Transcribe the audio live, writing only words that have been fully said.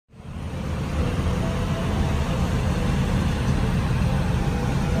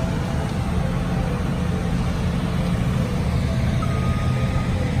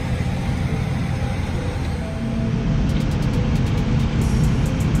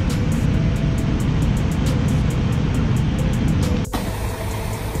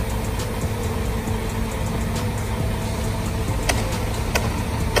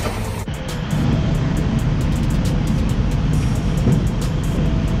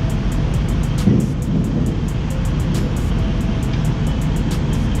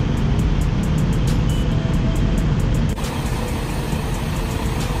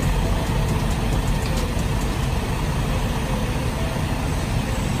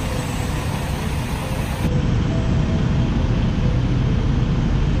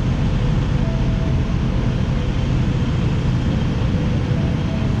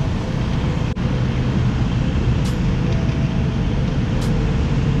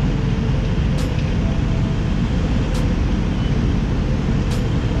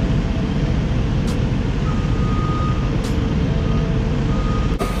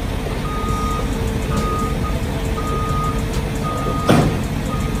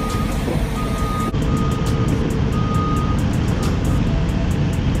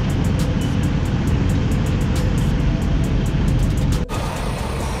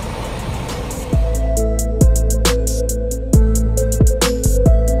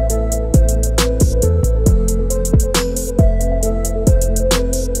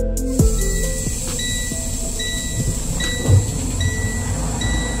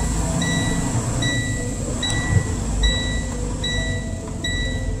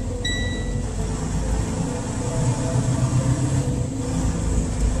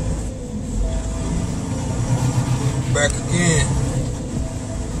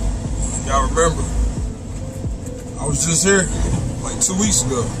was here like 2 weeks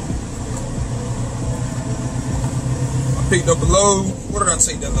ago. I picked up a load. Where did I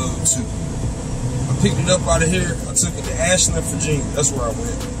take that load to? I picked it up out of here. I took it to Ashland, Virginia. That's where I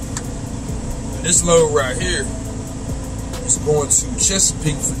went. And this load right here is going to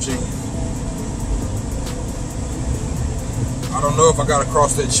Chesapeake, Virginia. I don't know if I got to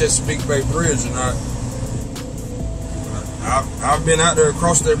cross that Chesapeake Bay Bridge or not. I've been out there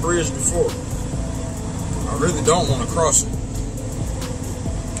across that bridge before. I really don't want to cross it.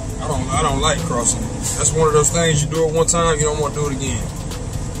 I don't like crossing it. That's one of those things you do it one time, you don't want to do it again.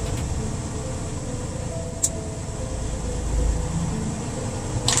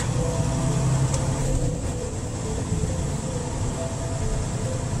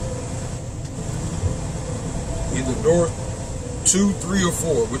 Either door 2, 3, or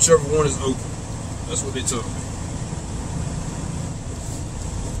 4, whichever one is open. That's what they told me.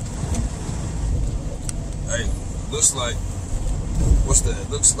 Hey, looks like, what's that?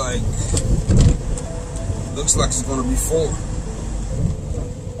 Looks like it's gonna be 4.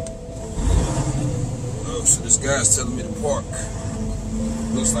 Oh, so this guy's telling me to park.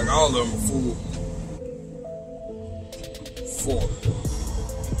 Looks like all of them are full. 4.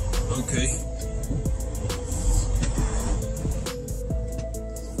 Okay.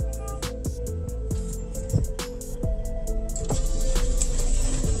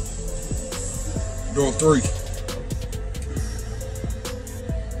 Door 3.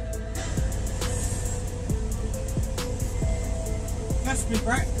 Chesapeake,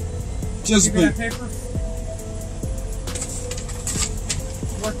 right? Chesapeake. You got paper?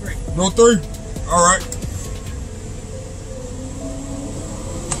 Door 3. Door 3? Alright.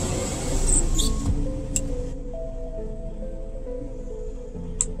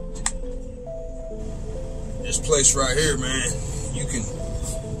 This place right here, man, you can...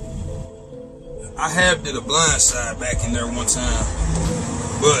 I have did a blind side back in there one time,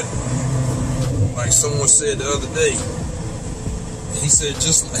 but like someone said the other day, he said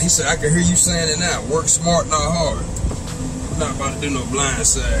I can hear you saying it now. Work smart, not hard. I'm not about to do no blind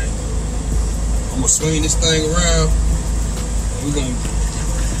side. I'm gonna swing this thing around. We're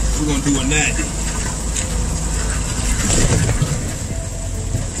gonna do a 90.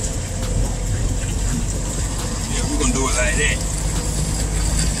 Yeah, we're gonna do it like that.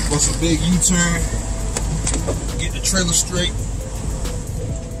 Bust a big U-turn, get the trailer straight,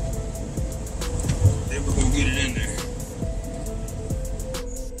 then we're gonna get it in there.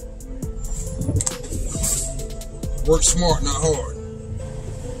 Work smart, not hard.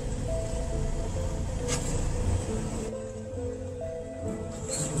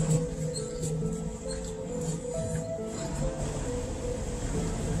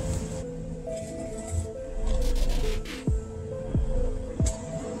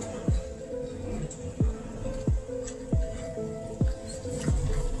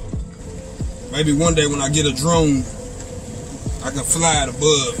 Maybe one day when I get a drone, I can fly it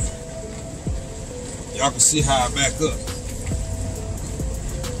above. Y'all can see how I back up.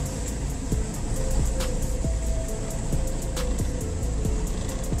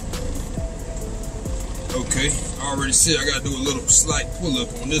 Okay, I already said I gotta do a little slight pull up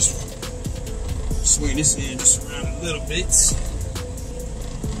on this one. Swing this end just around a little bit.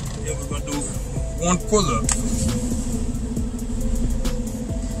 Then we're gonna do one pull up.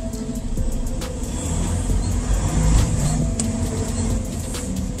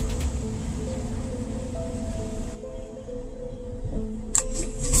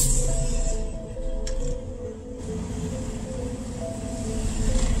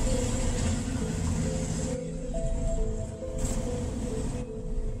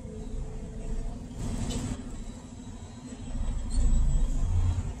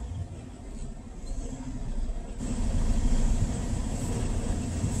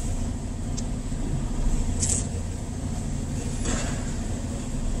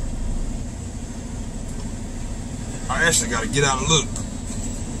 I actually got to get out and look.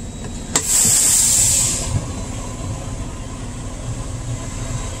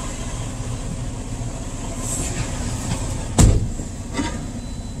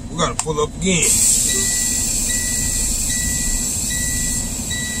 We got to pull up again.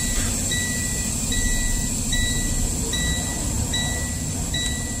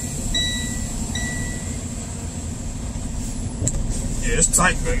 Yeah, it's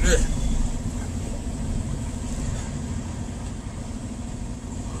tight back there.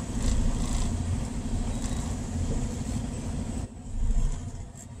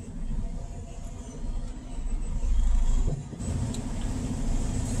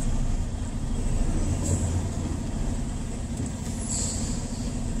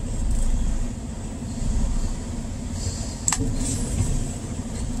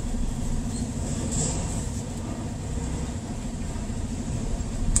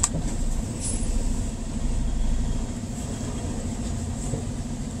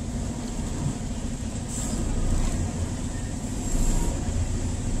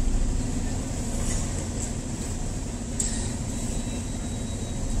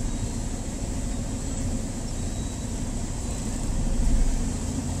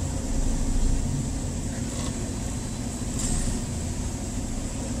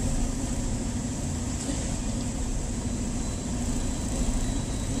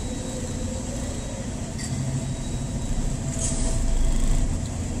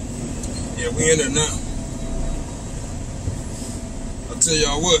 We in there now. I'll tell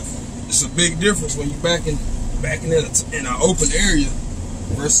y'all what, it's a big difference when you backing in an open area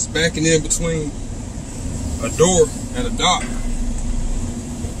versus backing in between a door and a dock.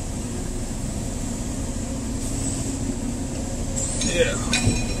 Yeah.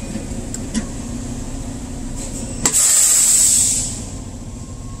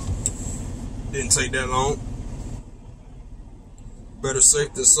 Didn't take that long. Better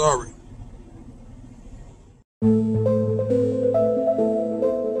safe than sorry.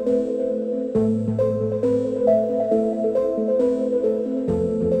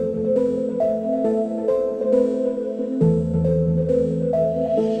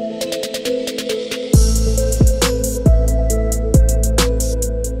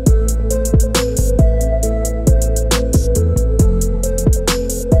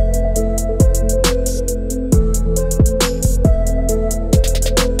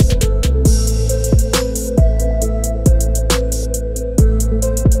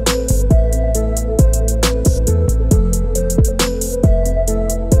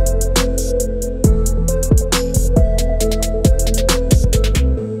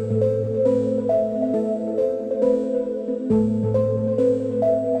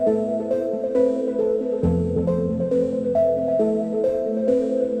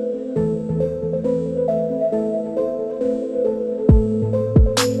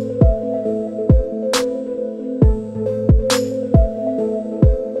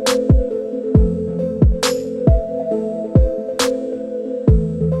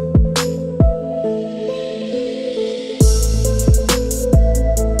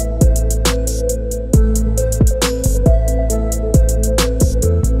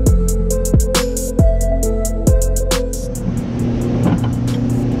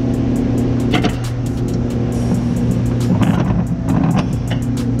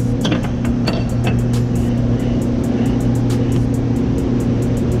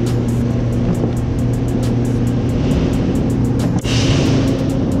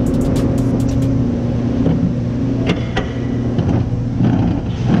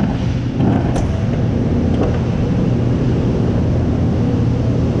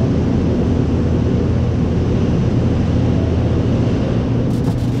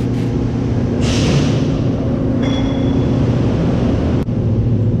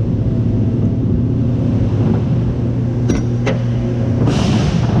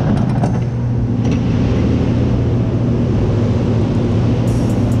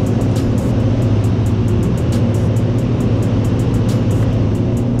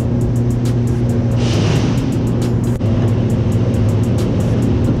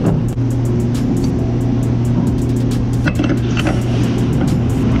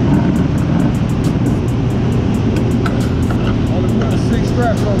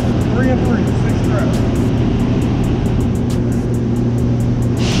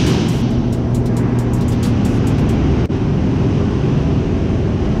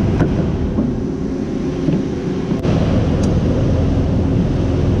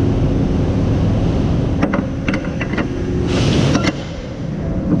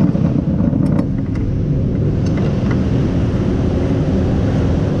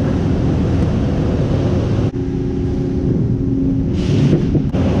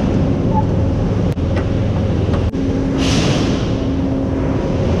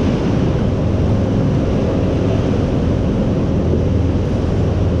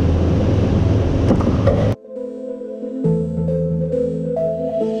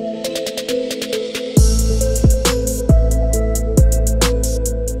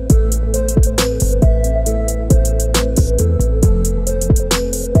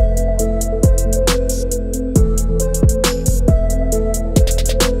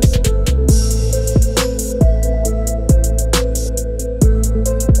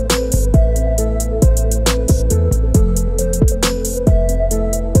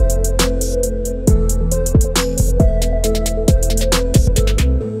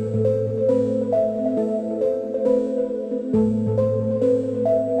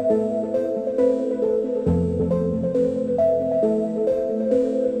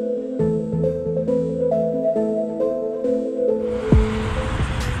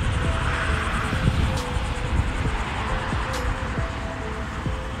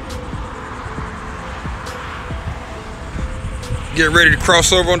 Get ready to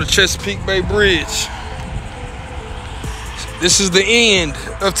cross over on the Chesapeake Bay Bridge. This is the end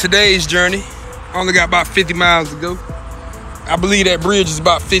of today's journey. Only got about 50 miles to go. I believe that bridge is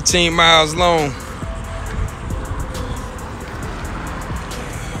about 15 miles long.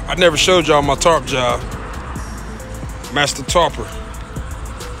 I never showed y'all my tarp job. Master Tarper.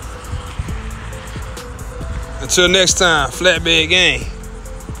 Until next time, Flatbed Gang.